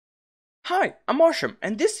Hi, I'm Arsham,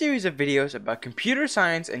 and this series of videos about computer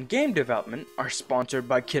science and game development are sponsored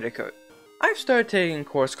by Kitakode. I've started taking a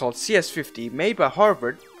course called CS50 made by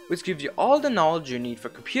Harvard, which gives you all the knowledge you need for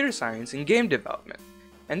computer science and game development.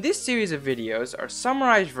 And this series of videos are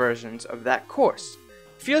summarized versions of that course.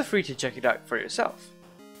 Feel free to check it out for yourself.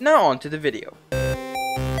 Now on to the video.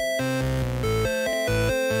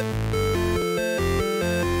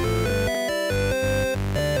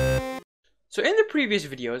 So in the previous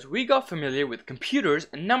videos, we got familiar with computers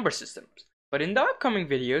and number systems. But in the upcoming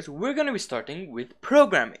videos, we're going to be starting with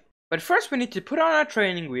programming. But first we need to put on our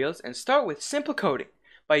training wheels and start with simple coding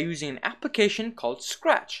by using an application called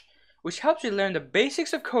Scratch, which helps you learn the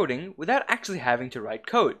basics of coding without actually having to write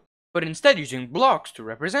code, but instead using blocks to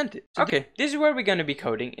represent it. Okay, this is where we're going to be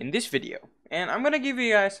coding in this video. And I'm going to give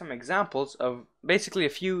you guys some examples of basically a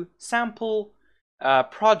few sample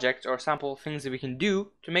projects or sample things that we can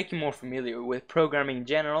do to make you more familiar with programming in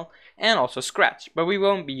general and also Scratch. But we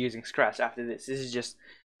won't be using Scratch after this. This is just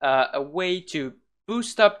a way to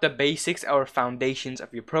boost up the basics or foundations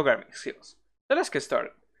of your programming skills. So let's get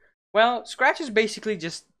started. Well, Scratch is basically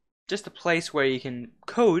just a place where you can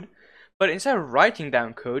code, but instead of writing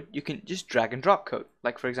down code, you can just drag and drop code,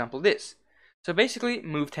 like for example this. So basically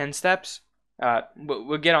move 10 steps.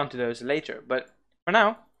 We'll get onto those later, but for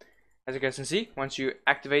now, as you guys can see, once you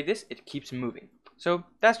activate this, it keeps moving. So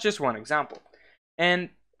that's just one example. And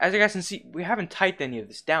as you guys can see, we haven't typed any of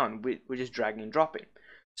this down. We're just dragging and dropping.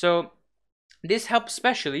 So this helps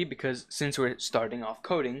especially because since we're starting off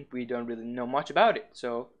coding, we don't really know much about it.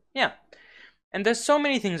 So yeah. And there's so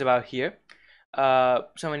many things about here.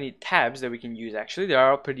 So many tabs that we can use actually. They are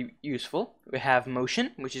all pretty useful. We have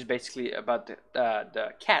motion, which is basically about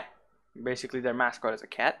the cat. Basically their mascot is a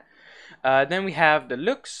cat. Then we have the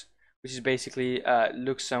looks, which is basically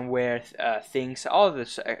look somewhere, things, all of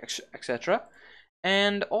this, etc.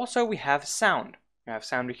 And also we have sound. We have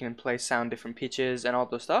sound, we can play sound, different pitches and all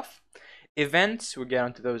those stuff. Events, we'll get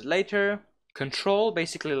onto those later. Control,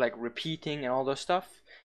 basically like repeating and all those stuff.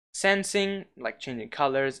 Sensing, like changing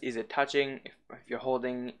colors, is it touching? If you're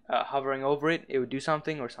holding, hovering over it, it would do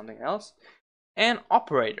something or something else. And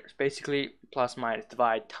operators, basically plus, minus,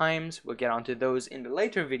 divide, times. We'll get onto those in the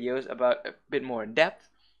later videos about a bit more in depth.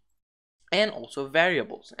 And also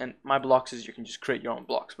variables, and my blocks is you can just create your own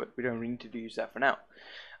blocks, but we don't really need to use that for now.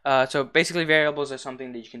 So basically variables are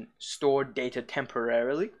something that you can store data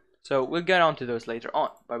temporarily, so we'll get onto those later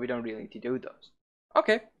on, but we don't really need to do those.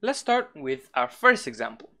 Okay, let's start with our first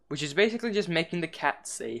example, which is basically just making the cat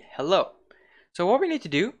say hello. So what we need to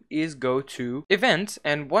do is go to events,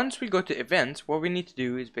 and once we go to events, what we need to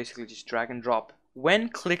do is basically just drag and drop when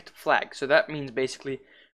clicked flag. So that means basically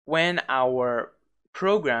when our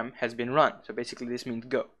program has been run. So basically this means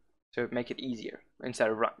go, so make it easier instead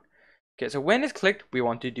of run. Okay, so when it's clicked, we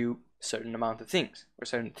want to do a certain amount of things or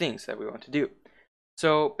certain things that we want to do.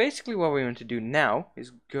 So basically what we want to do now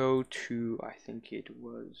is go to, I think it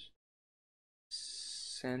was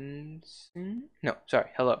sensing, no,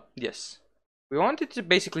 sorry, hello. Yes, we wanted to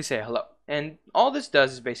basically say hello, and all this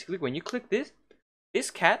does is basically when you click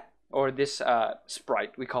this cat or this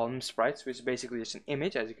sprite, we call them sprites, which is basically just an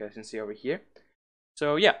image, as you guys can see over here.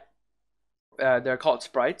 So yeah, they're called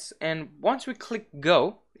sprites, and once we click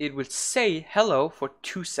go, it will say hello for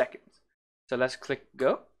 2 seconds. So let's click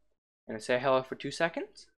go and say hello for 2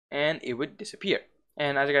 seconds, and it would disappear.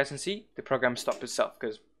 And as you guys can see, the program stopped itself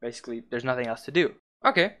because basically there's nothing else to do.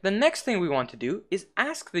 Okay, the next thing we want to do is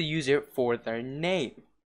ask the user for their name.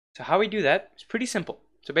 So how we do that is pretty simple.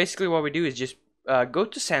 So basically what we do is just go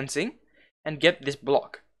to sensing and get this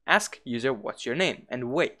block. Ask user what's your name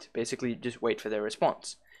and wait, basically just wait for their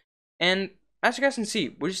response. And as you guys can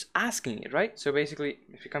see, we're just asking it, right? So basically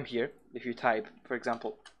if you come here, if you type for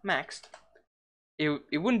example Max, it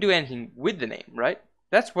wouldn't do anything with the name, right?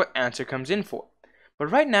 That's what answer comes in for. But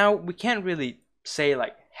right now we can't really say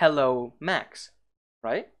like hello Max,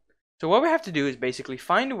 right? So what we have to do is basically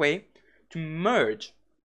find a way to merge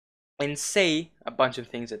and say a bunch of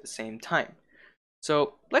things at the same time.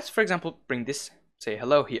 So let's for example bring this, say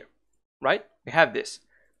hello here, right? We have this,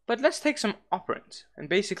 but let's take some operands, and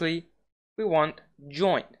basically we want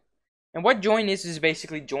join. And what join is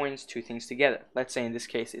basically joins two things together. Let's say in this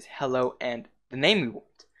case is hello and the name we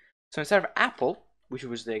want. So instead of apple, which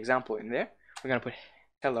was the example in there, we're gonna put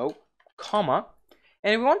hello, comma,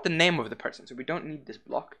 and we want the name of the person. So we don't need this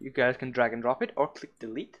block. You guys can drag and drop it or click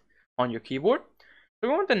delete on your keyboard. So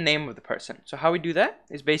we want the name of the person. So how we do that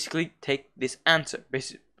is basically take this answer,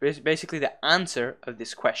 basically the answer of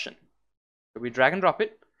this question. So we drag and drop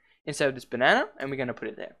it instead of this banana, and we're gonna put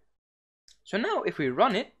it there. So now if we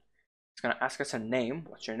run it, it's gonna ask us a name.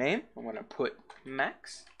 What's your name? I'm gonna put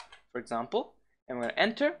Max. for example, and we're going to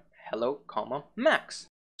enter hello, comma, Max.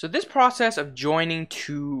 So this process of joining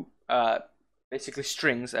two basically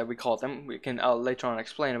strings, as we call them, we can later on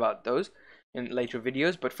explain about those in later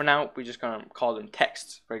videos, but for now we're just going to call them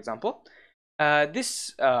texts, for example.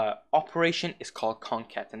 This operation is called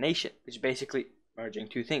concatenation, which is basically merging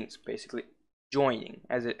two things, basically joining,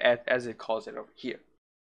 as it calls it over here.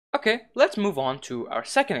 Okay, let's move on to our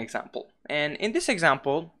second example. And in this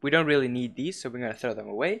example, we don't really need these, so we're going to throw them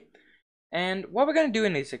away. And what we're going to do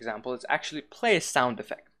in this example is actually play a sound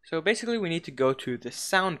effect. So basically we need to go to the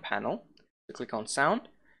sound panel, so click on sound,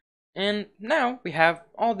 and now we have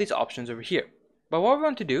all these options over here. But what we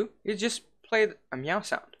want to do is just play a meow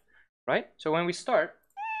sound, right? So when we start,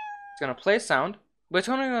 it's going to play a sound, but it's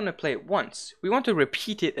only going to play it once. We want to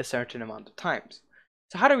repeat it a certain amount of times.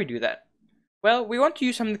 So how do we do that? Well, we want to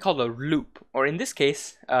use something called a loop, or in this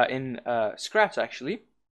case, in Scratch actually,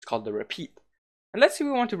 it's called the repeat. And let's say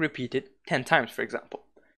we want to repeat it 10 times, for example.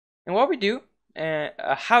 And what we do,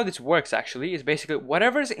 how this works actually, is basically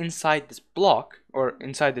whatever is inside this block, or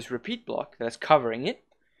inside this repeat block that's covering it,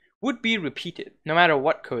 would be repeated, no matter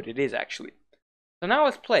what code it is actually. So now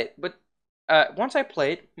let's play it, but once I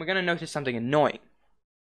play it, we're going to notice something annoying.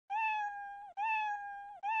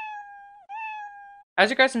 As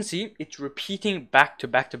you guys can see, it's repeating back to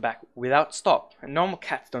back to back without stop, and normal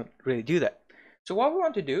cats don't really do that. So what we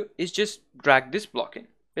want to do is just drag this block in.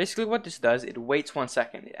 Basically what this does, it waits 1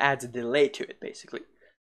 second, it adds a delay to it basically.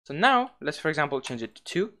 So now, let's for example change it to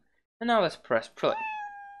 2, and now let's press play.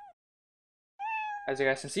 As you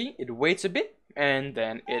guys can see, it waits a bit, and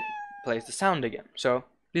then it plays the sound again. So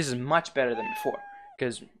this is much better than before,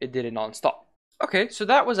 because it did it non-stop. Okay, so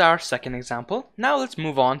that was our second example. Now let's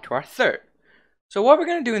move on to our third. So what we're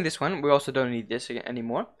going to do in this one, we also don't need this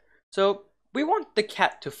anymore. So we want the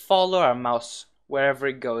cat to follow our mouse wherever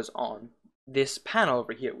it goes on this panel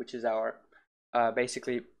over here, which is our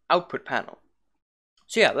basically output panel.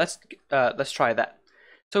 So yeah, let's try that.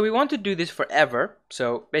 So we want to do this forever.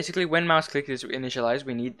 So basically when mouse click is initialized,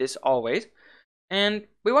 we need this always. And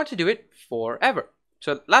we want to do it forever.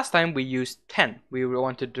 So last time we used 10. We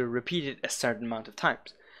wanted to repeat it a certain amount of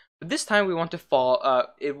times. But this time we want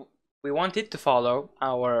to we want it to follow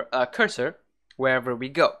our cursor wherever we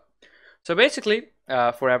go. So basically,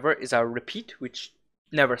 forever is our repeat, which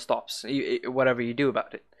never stops, whatever you do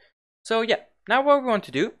about it. So yeah, now what we want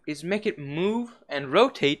to do is make it move and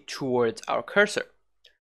rotate towards our cursor.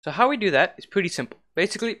 So how we do that is pretty simple.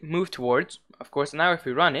 Basically, move towards, of course, now if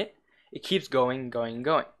we run it, it keeps going, going,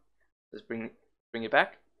 going. Let's bring it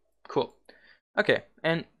back. Cool. Okay,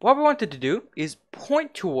 and what we wanted to do is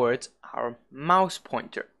point towards our mouse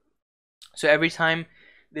pointer. So every time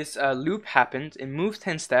this loop happens, it moves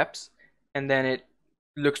 10 steps, and then it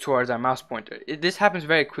looks towards our mouse pointer. This happens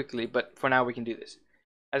very quickly, but for now we can do this.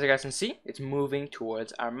 As you guys can see, it's moving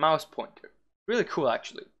towards our mouse pointer. Really cool,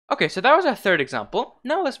 actually. Okay, so that was our third example.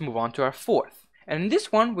 Now let's move on to our fourth. And in this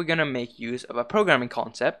one, we're going to make use of a programming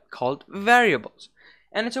concept called variables.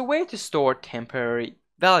 And it's a way to store temporary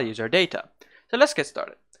values or data. So let's get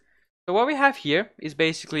started. So what we have here is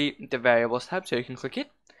basically the variables tab, so you can click it.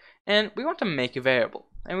 And we want to make a variable,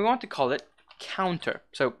 and we want to call it counter.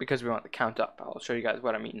 So because we want the count up, I'll show you guys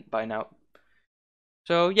what I mean by now.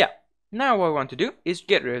 So yeah, now what we want to do is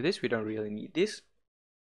get rid of this. We don't really need this.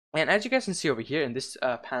 And as you guys can see over here in this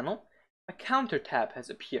panel, a counter tab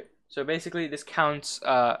has appeared. So basically this counts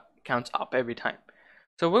up every time.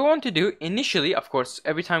 So what we want to do initially, of course,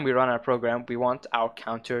 every time we run our program, we want our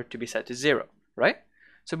counter to be set to 0, right?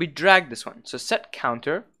 So we drag this one. So set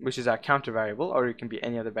counter, which is our counter variable, or it can be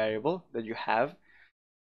any other variable that you have,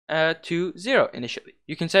 to 0 initially.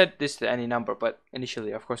 You can set this to any number, but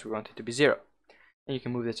initially, of course, we want it to be 0. And you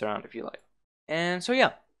can move this around if you like. And so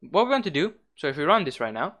yeah, what we want to do, so if we run this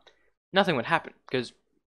right now, nothing would happen, because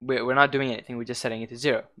we're not doing anything, we're just setting it to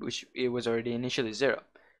 0, which it was already initially 0.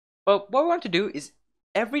 But what we want to do is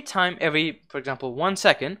every time, for example, 1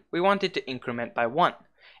 second, we want it to increment by 1.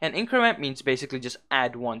 And increment means basically just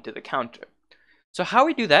add 1 to the counter. So how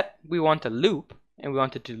we do that, we want a loop, and we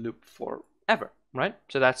want it to loop forever, right?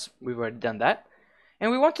 So we've already done that. And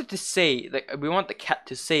we want it to say, we want the cat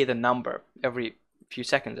to say the number every few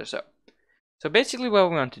seconds or so. So basically what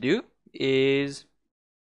we want to do is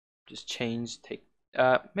just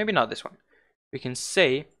maybe not this one. We can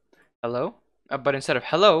say hello, but instead of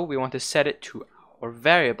hello, we want to set it to our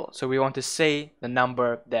variable. So we want to say the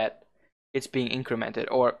number that it's being incremented,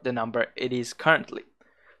 or the number it is currently.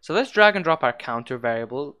 So let's drag and drop our counter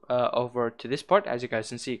variable over to this part. As you guys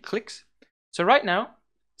can see, it clicks. So right now,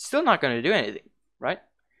 it's still not going to do anything, right?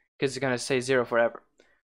 Because it's going to say 0 forever.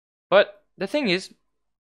 But the thing is,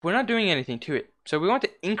 we're not doing anything to it. So we want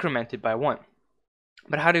to increment it by 1.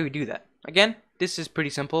 But how do we do that? Again, this is pretty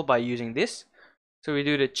simple by using this. So we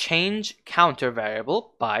do the change counter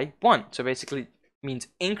variable by 1. So basically it means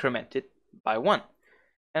increment it by 1.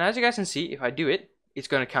 And as you guys can see, if I do it, it's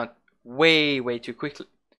going to count way too quickly.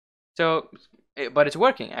 So, but it's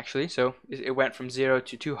working actually. So it went from 0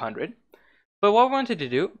 to 200. But what we wanted to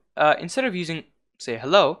do, instead of using say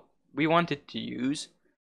hello, we wanted to use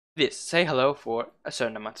this, say hello for a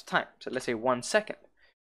certain amount of time. So let's say 1 second.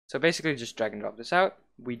 So basically just drag and drop this out.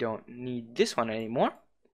 We don't need this one anymore.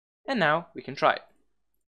 And now we can try it.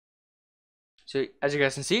 So as you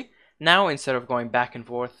guys can see, now instead of going back and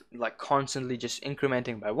forth, like constantly just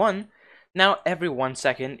incrementing by 1, now every 1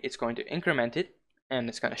 second it's going to increment it and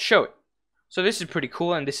it's going to show it. So this is pretty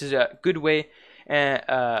cool, and this is a good way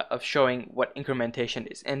of showing what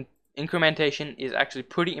incrementation is. And incrementation is actually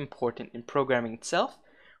pretty important in programming itself.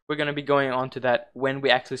 We're going to be going on to that when we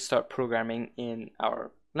actually start programming in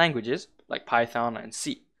our languages like Python and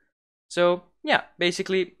C. So yeah,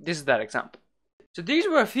 basically this is that example. So these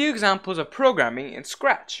were a few examples of programming in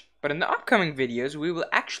Scratch, but in the upcoming videos we will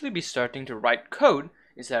actually be starting to write code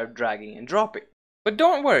instead of dragging and dropping. But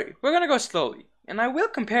don't worry, we're going to go slowly, and I will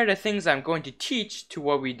compare the things I'm going to teach to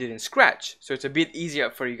what we did in Scratch, so it's a bit easier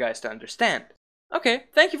for you guys to understand. Okay,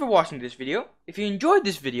 thank you for watching this video. If you enjoyed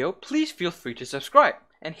this video, please feel free to subscribe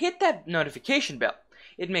and hit that notification bell.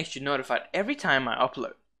 It makes you notified every time I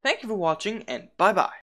upload. Thank you for watching, and bye bye.